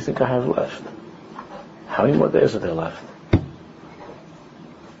days do you think I have left? How many more days are there left?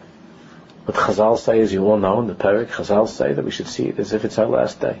 What Chazal say, as you all know in the Perek, Chazal say that we should see it as if it's our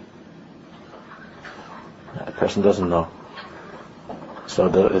last day. A person doesn't know. So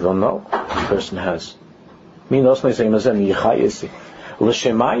they don't know. The person has.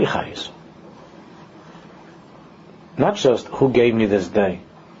 Not just who gave me this day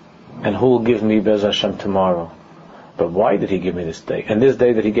and who will give me Bez Hashem tomorrow, but why did He give me this day? And this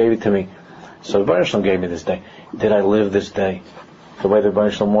day that He gave it to me, so the Baruch Shalom gave me this day. Did I live this day the way the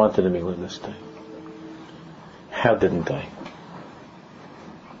Baruch Shalom wanted me to live this day? How didn't I?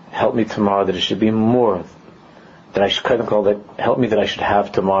 Help me tomorrow that it should be more. That I should call that. Help me that I should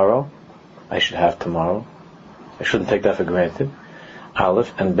have tomorrow. I should have tomorrow. I shouldn't take that for granted.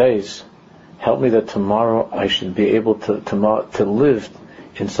 Aleph and Beis. Help me that tomorrow I should be able to live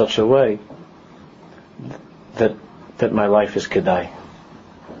in such a way that my life is kedai.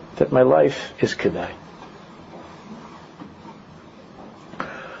 That my life is kedai.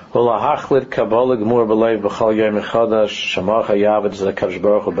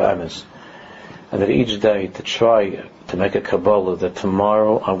 And that each day to try to make a Kabbalah that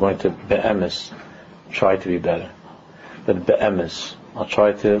tomorrow I'm going to be'emes, try to be better. That be'emes, I'll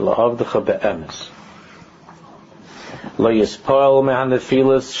try to la'avdecha be'emes. Lo yispoil me'han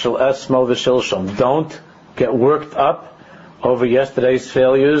nefilas shel esmo v'shilshom. Don't get worked up over yesterday's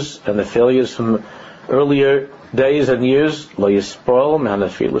failures and the failures from earlier days and years. Lo yispoil me'han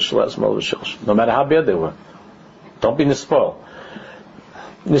nefilas shel esmo v'shilshom. No matter how bad they were. Don't be nispoil.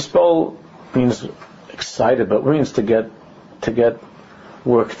 Nispoil means excited, but means to get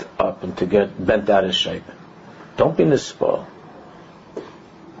worked up and to get bent out of shape. Don't be nispoil.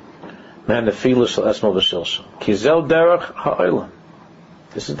 Man, the feeler shall esmo v'shilshon. Kizel derech ha'olam.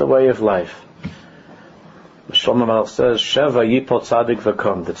 This is the way of life. Shlomo Melech says, Sheva yipol tzaddik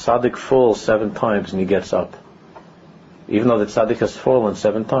v'kom. The tzaddik falls 7 times and he gets up. Even though the tzaddik has fallen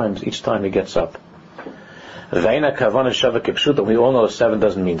 7 times, each time he gets up. Veina kavana sheva kipshuta. We all know 7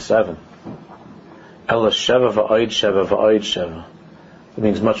 doesn't mean 7. Ela sheva va'oid sheva va'oid sheva. It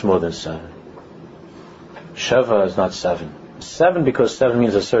means much more than 7. Sheva is not 7. 7 because 7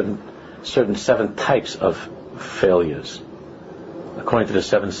 means a certain 7 types of failures, according to the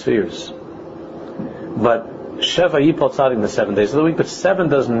 7 spheres. But Sheva yipol tzaddik in the 7 days of the week. But 7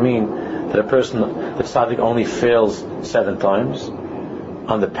 doesn't mean that a person, the tzaddik only fails 7 times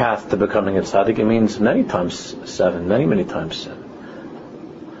on the path to becoming a tzaddik. It means many times 7, many times 7.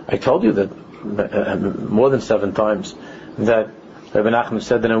 I told you that more than 7 times that Rabbi Nachman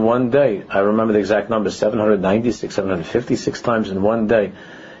said that in one day, I remember the exact number, 796, 756 times in one day,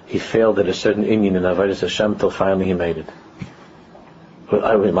 he failed at a certain inyan in Avodas Hashem till finally he made it.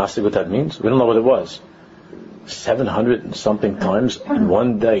 We must see what that means. We don't know what it was. 700 and something times in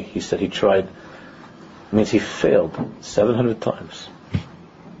one day. He said he tried. It means he failed 700 times.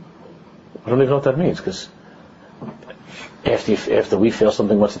 I don't even know what that means, because after we fail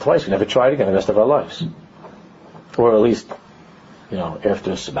something once or twice, we never try it again the rest of our lives. Or at least,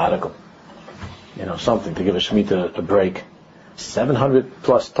 after a sabbatical. Something to give a Shemitah a break. 700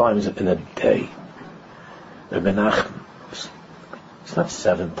 plus times in a day. It's not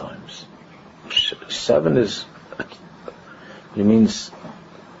 7 times. 7 is, it means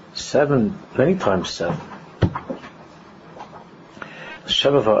 7, many times 7.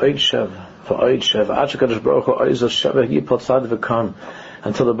 Sheva va'oid sheva, va'oid sheva, Ad sheKadosh Baruch Hu oiz sheva yipol tzad v'kam,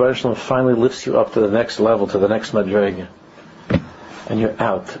 until the Baruch Shalom finally lifts you up to the next level, to the next madrega, and you're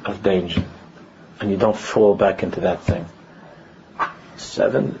out of danger, and you don't fall back into that thing.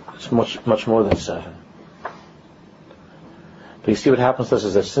 7 is much more than 7. But you see what happens to us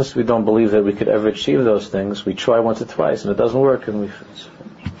is that since we don't believe that we could ever achieve those things, we try once or twice and it doesn't work, and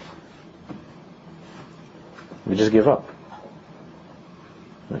we just give up.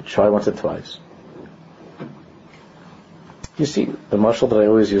 We try once or twice. You see, the mashal that I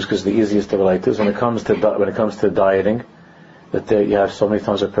always use, because the easiest to relate to, is when it comes to dieting, that you have so many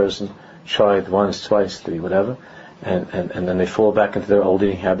times a person tried once, twice, 3, whatever, and then they fall back into their old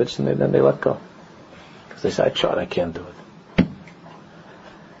eating habits, and then they let go. Because they say, I tried, I can't do it.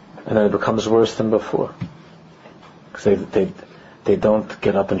 And then it becomes worse than before. Because they don't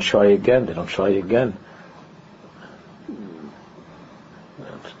get up and try again. They don't try again.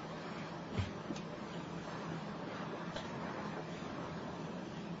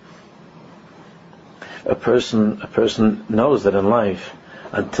 A person knows that in life,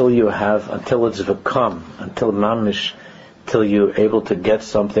 until it's become, until mamish, till you're able to get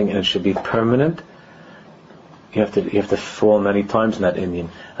something and it should be permanent, you have to fall many times in that inyan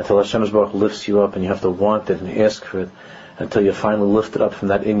until Hashem Baruch lifts you up, and you have to want it and ask for it until you're finally lifted up from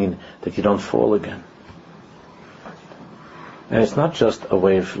that inyan, that you don't fall again. And it's not just a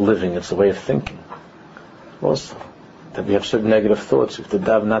way of living; it's a way of thinking. Also, that we have certain negative thoughts. We have to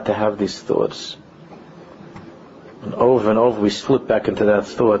daven not to have these thoughts. And over we slip back into that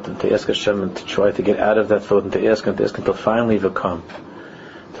thought, and to ask Hashem and to try to get out of that thought, and to ask until finally you come,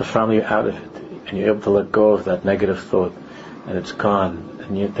 till finally you're out of it. And you're able to let go of that negative thought, and it's gone,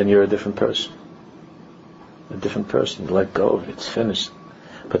 and then you're a different person. A different person. You let go of it. It's finished.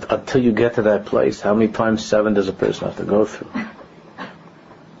 But until you get to that place, how many times 7 does a person have to go through?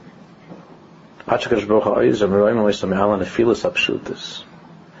 Last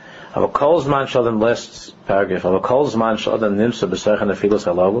paragraph.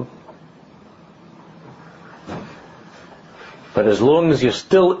 But as long as you're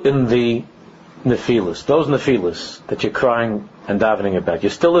still in the Nephilas, those Nephilas that you're crying and davening about,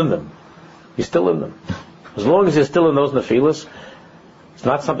 you're still in them. You're still in them. As long as you're still in those Nephilas, it's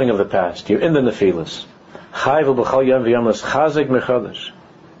not something of the past. You're in the Nephilas.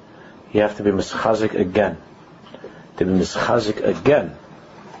 You have to be mischazik again. To be mischazik again.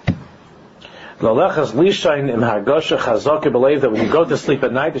 That when you go to sleep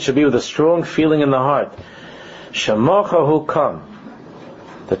at night, it should be with a strong feeling in the heart. Shamocha hu kam.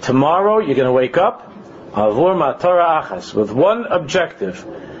 That tomorrow you're going to wake up avur matora achas, with one objective: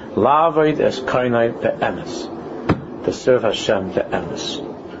 la'avoid es kainai be'emes, to serve Hashem be'emes.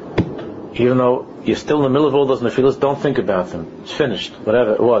 Even though you're still in the middle of all those nefilas, don't think about them. It's finished,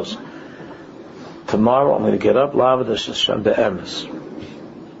 whatever it was. Tomorrow I'm going to get up, la'avoid es Hashem be'emes.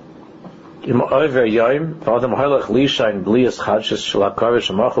 If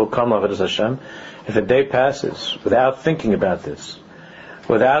a day passes without thinking about this,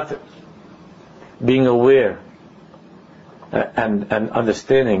 without being aware and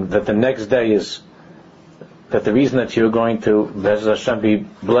understanding that the next day is, that the reason that you're going to, Be'ez Hashem, be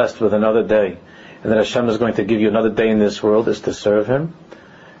blessed with another day, and that Hashem is going to give you another day in this world, is to serve Him.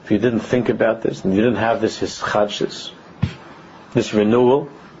 If you didn't think about this, and you didn't have this hischadshus, this renewal,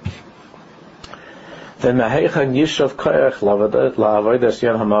 then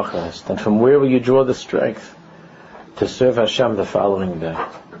from where will you draw the strength to serve Hashem the following day?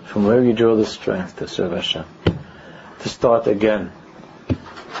 From where will you draw the strength to serve Hashem? To start again.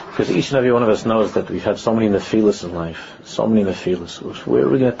 Because each and every one of us knows that we've had so many nefilas in life. So many nefilas. Where are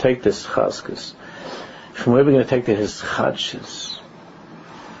we going to take this chaskas? From where are we going to take his chadshis?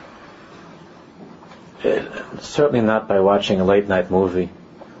 Certainly not by watching a late night movie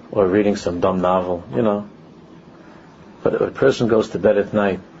or reading some dumb novel, But if a person goes to bed at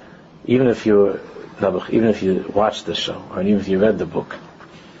night, even if you watch the show, or even if you read the book,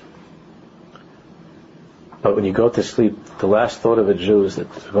 But when you go to sleep, the last thought of a Jew is that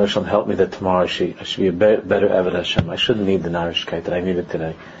Hashem help me that tomorrow I should be a better Eved Hashem. I shouldn't need the narishkeit that I needed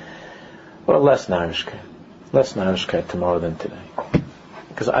today. Or less narishkeit. Less narishkeit tomorrow than today.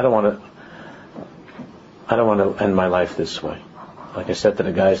 Because I don't want to end my life this way. Like I said to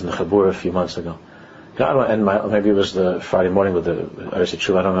the guys in the Chabur a few months ago. I don't want to end maybe it was the Friday morning with the Eretz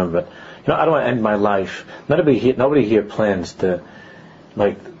Yishuv, I don't remember, but I don't want to end my life. Nobody here plans to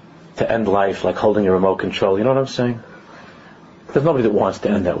end life like holding a remote control. You know what I'm saying? There's nobody that wants to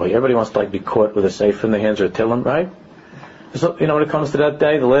end that way. Everybody wants to be caught with a safe in their hands or a tillim, right? So, when it comes to that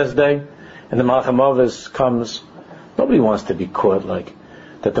day, the last day, and the Malach HaMavis comes, nobody wants to be caught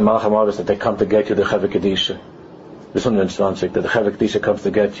that the Malach HaMavis, that they come to get you, the Chevek Kedisha. There's something in Svansik, that the Chevek Kedisha comes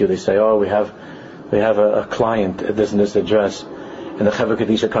to get you. They say, we have a client at this and this address, and the Chevek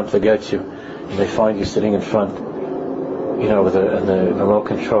Kedisha comes to get you, and they find you sitting in front, with the remote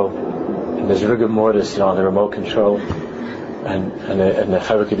control, and there's rigor mortis on the remote control, and the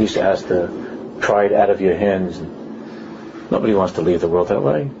Chevek Kedisha has to pry it out of your hands. Nobody wants to leave the world that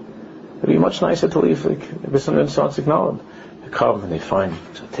way. It'd be much nicer to leave with some Svansik knowledge. They come and they find a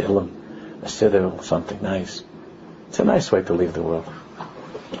Tehillim, a Siddur, something nice. It's a nice way to leave the world.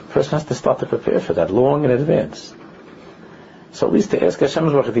 A person has to start to prepare for that long in advance. So at least to ask Hashem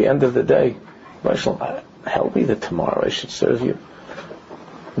at the end of the day, help me that tomorrow I should serve you,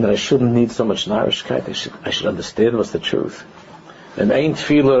 and that I shouldn't need so much narishkeit. I should understand what's the truth. Im ein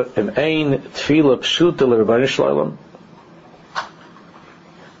tefillah pshuta l'Ribbono Shel Olam.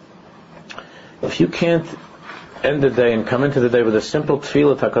 If you can't end the day and come into the day with a simple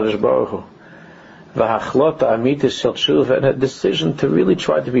tefillah to HaKadosh Baruch Hu, v'hachlota amitis shel tshuva, and a decision to really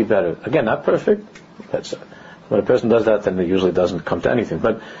try to be better. Again, not perfect. When a person does that, then it usually doesn't come to anything.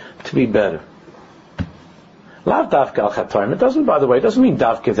 But to be better. Lav davka al chatoim. It doesn't, by the way, it doesn't mean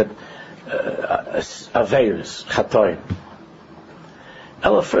davka that aveiros chatoim.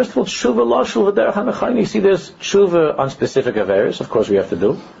 Ella, first of all, tshuva lo tshuva derech hanachayim. You see, there's tshuva on specific aveiros. Of course, we have to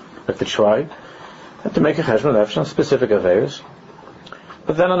do. We have to try. We have to make a cheshbon nefesh on specific aveiros.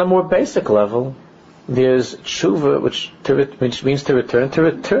 But then on a more basic level, there's tshuva, which means to return to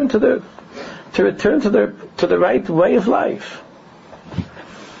the right way of life,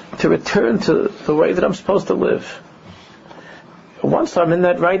 to return to the way that I'm supposed to live. Once I'm in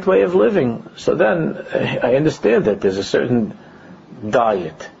that right way of living, so then I understand that there's a certain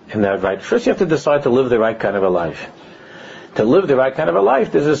diet in that right. First, you have to decide to live the right kind of a life. To live the right kind of a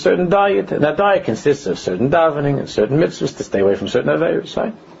life, there's a certain diet, and that diet consists of certain davening and certain mitzvahs to stay away from certain aveiros,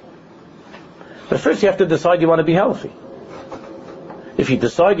 right? But first you have to decide you want to be healthy. If you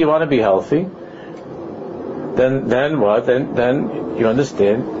decide you want to be healthy, then what? Then you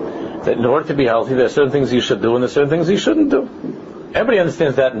understand that in order to be healthy, there are certain things you should do and there are certain things you shouldn't do. Everybody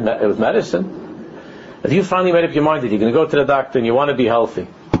understands that with medicine. If you finally made up your mind that you're going to go to the doctor and you want to be healthy,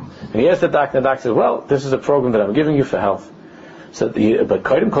 and you ask the doctor says, well, this is a program that I'm giving you for health. So, but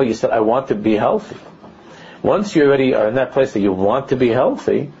Kaidim Kol, you said, I want to be healthy. Once you already are in that place that you want to be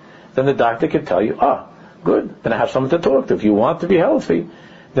healthy, then the doctor can tell you, good, then I have someone to talk to. If you want to be healthy,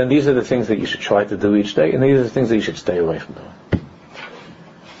 then these are the things that you should try to do each day, and these are the things that you should stay away from doing.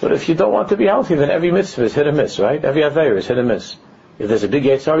 But if you don't want to be healthy, then every mitzvah is hit or miss, right? Every aveir is hit or miss. If there's a big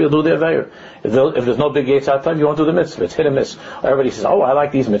Yetzirah, you'll do the aveir. If there's no big Yetzirah time, you won't do the mitzvah. It's hit or miss. Everybody says, I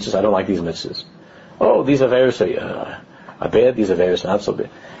like these mitzvahs, I don't like these mitzvahs. These aveirs are bad, these aveirs are not so bad.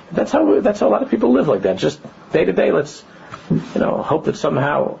 That's how a lot of people live like that. Just day to day, let's, hope that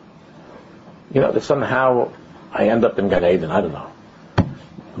somehow I end up in Gan Eden, I don't know.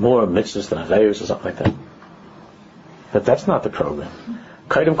 More mitzvahs than aveiros or something like that. But that's not the program.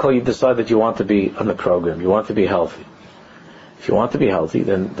 Kaidim Kol, you decide that you want to be on the program. You want to be healthy. If you want to be healthy,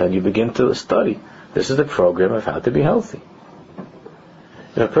 then you begin to study. This is the program of how to be healthy.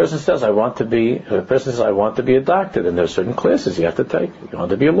 If a person says, I want to be a doctor, then there are certain classes you have to take. If you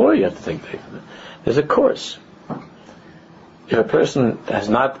want to be a lawyer, you have to take. There's a course. If a person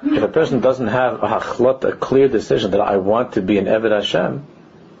doesn't have a clear decision that I want to be an Eved Hashem,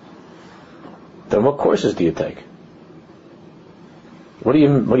 then what courses do you take? What do you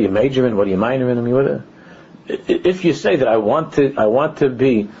major in? What do you minor in? If you say that a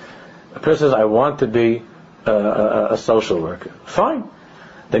person says I want to be a social worker, fine.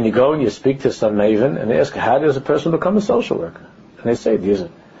 Then you go and you speak to some maven and they ask, how does a person become a social worker? And they say, these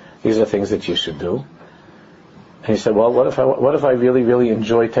are things that you should do. And he said, well, what if I really, really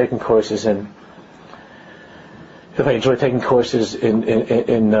enjoy taking courses in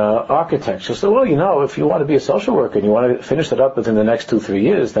architecture? So, well, if you want to be a social worker and you want to finish it up within the next 2-3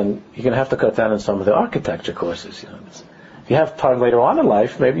 years, then you're going to have to cut down on some of the architecture courses. you have time later on in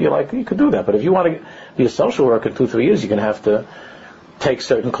life, maybe you could do that. But if you want to be a social worker in 2-3 years, you're going to have to take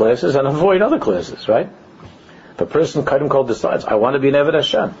certain classes and avoid other classes, right? If a person Kaidim Kol decides, I want to be an Eved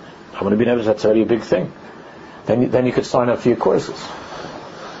Hashem, I want to be an Eved, that's already a big thing. Then you could sign up for your courses.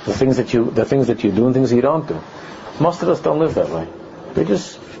 The things that you do and things that you don't do. Most of us don't live that way. We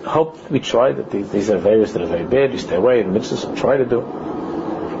just hope, we try that these are various that are very bad, you stay away, and mitzvahs try to do.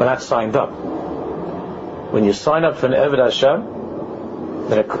 We're not signed up. When you sign up for an Eved Hashem,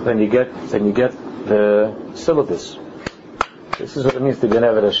 then you get the syllabus. This is what it means to be an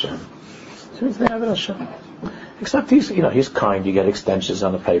Eved Hashem. This is the Eved Hashem. Except he's kind. You get extensions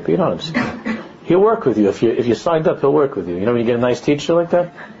on the paper. You know what I'm saying? He'll work with you if you signed up. He'll work with you. You know when you get a nice teacher like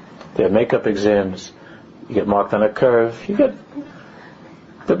that, they have makeup exams. You get marked on a curve.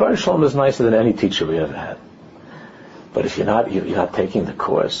 The Baruch Shalom is nicer than any teacher we ever had. But if you're not taking the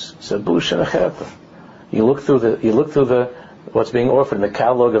course, it's a bush and a cherpa. You look through the what's being offered in the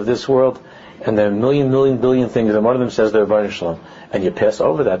catalog of this world, and there are million billion things, and one of them says they're Baruch Shalom, and you pass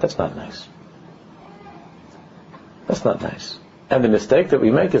over that. That's not nice. That's not nice. And the mistake that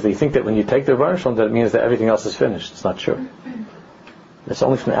we make is we think that when you take the Baruch Shalom, that it means that everything else is finished. It's not true. It's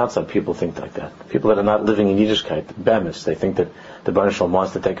only from the outside people think like that. People that are not living in Yiddishkeit, Bemis, they think that the Baruch Shalom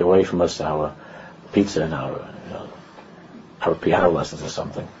wants to take away from us our pizza and our piano lessons or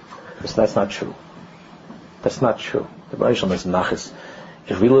something. That's not true. That's not true. The Baruch Shalom is nachas.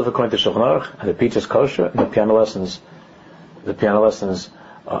 If we live according to Shulchan Aruch and the pizza is kosher and the piano lessons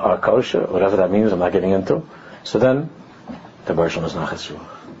are kosher, whatever that means, I'm not getting into. So then the Baruch Shalom is nachas ruach.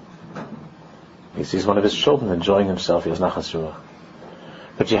 He sees one of his children enjoying himself. He has nachas ruach.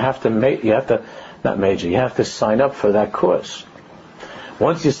 But you have to sign up for that course.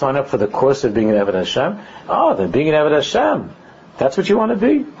 Once you sign up for the course of being an Eved Hashem, then being an Eved Hashem, that's what you want to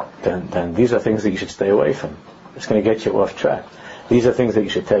be. Then these are things that you should stay away from. It's going to get you off track. These are things that you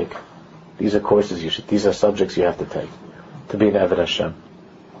should take. These are courses these are subjects you have to take to be an Eved Hashem.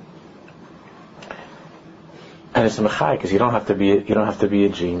 And it's a mechai because you don't have to be a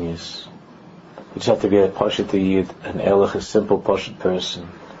genius. You just have to be a Pashut Yid, an Elich, a simple Pashut person.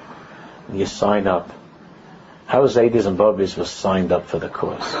 And you sign up. How Zaydis and Babis was signed up for the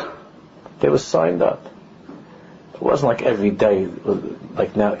course. They were signed up. It wasn't like every day,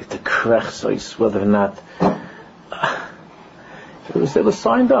 like now, the krech, whether or not. They were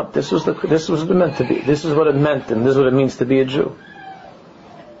signed up. This was what it meant to be. This is what it meant, and this is what it means to be a Jew.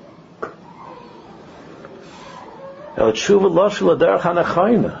 The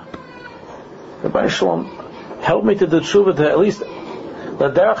Baruch Shalom helped me to do tshuva to at least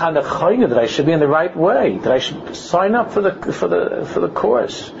l'derech hanechayna, that I should be in the right way, that I should sign up for the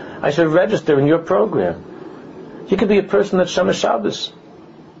course. I should register in your program. You could be a person that's Shomer Shabbos,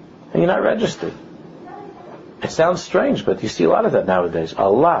 and you're not registered. It sounds strange, but you see a lot of that nowadays. A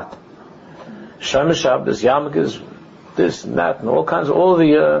lot. Shomer Shabbos, yarmulkes, this and that, and all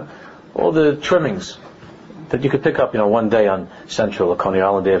the trimmings that you could pick up, one day on Central or Coney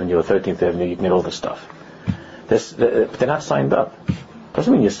Island Avenue or 13th Avenue. You can get all this stuff. But they're not signed up.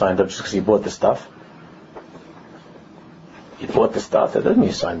 Doesn't mean you signed up just because you bought the stuff. You bought the stuff. That doesn't mean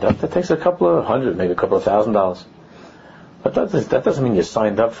you signed up. That takes a couple of $100, maybe a couple of $1,000. But that doesn't mean you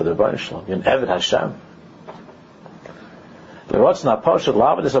signed up for the Baruch Shalom. You're an Eved Hashem. If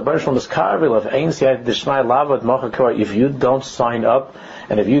you don't sign up,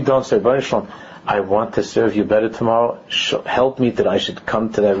 and if you don't say Baruch Shalom, I want to serve you better tomorrow, help me that I should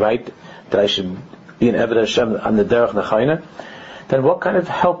come to that right, that I should be an Eved Hashem on the derech nechayna, then what kind of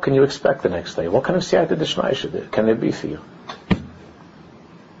help can you expect the next day? What kind of siyata d'shmaya can there be for you?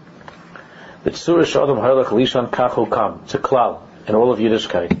 The tzura sh'adam ha'elech lishan kachu kam. It's a klal in all of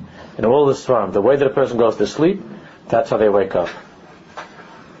Yiddishkeit, in all the Sfarim. The way that a person goes to sleep, that's how they wake up.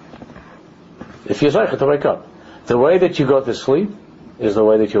 If you're zeicher to wake up, the way that you go to sleep is the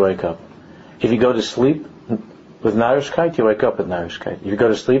way that you wake up. If you go to sleep with narishkeit, you wake up with narishkeit. If you go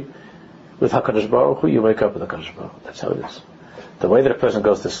to sleep with HaKadosh Baruch Hu, you wake up with HaKadosh Baruch Hu. That's how it is. The way that a person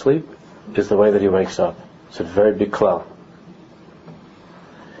goes to sleep is the way that he wakes up. It's a very big klal.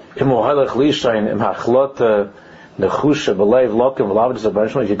 If you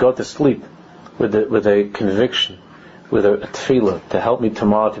go to sleep with a conviction, with a tefillah to help me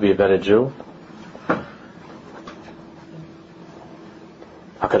tomorrow to be a better Jew,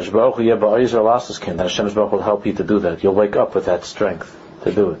 HaKadosh Baruch Hu that Hashem Baruch will help you to do that. You'll wake up with that strength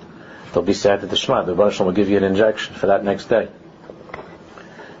to do it. There'll be siyata d'shmaya. The Baruch will give you an injection for that next day.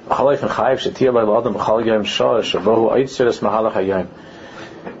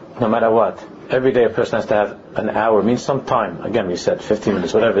 No matter what, every day a person has to have an hour, means some time. Again, we said 15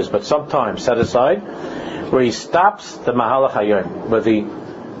 minutes, whatever it is, but some time set aside where he stops the Mahalach Hayom, where the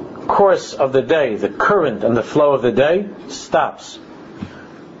course of the day, the current and the flow of the day stops.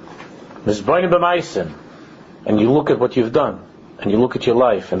 Mizbonim b'maisim, and you look at what you've done, and you look at your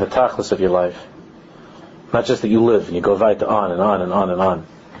life and the tachlis of your life. Not just that you live and you go right on and on and on and on.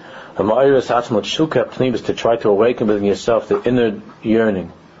 The Ma'ayir Hatzmot Shuka Pnim is to try to awaken within yourself the inner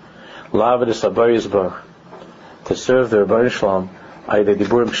yearning. La'avedus Habayis Yisbarach, to serve the Rebbeinu Shalom, Aydei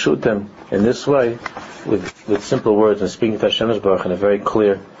Diburim Pshutim, in this way, with simple words, and speaking to Hashem Yisbarach in a very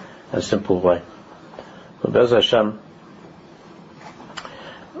clear and simple way. Be'ez Hashem,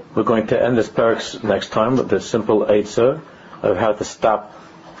 we're going to end this parak next time with the simple eitzah of how to stop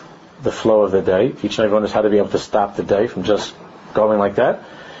the flow of the day. Each and every one knows how to be able to stop the day from just going like that.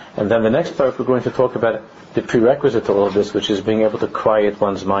 And then the next part we're going to talk about the prerequisite to all of this, which is being able to quiet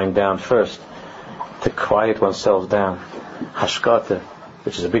one's mind down first, to quiet oneself down. Hashkata,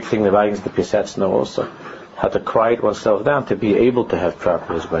 which is a big thing the writings of the Pesach know also, how to quiet oneself down to be able to have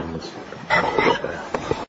proper hizbandus.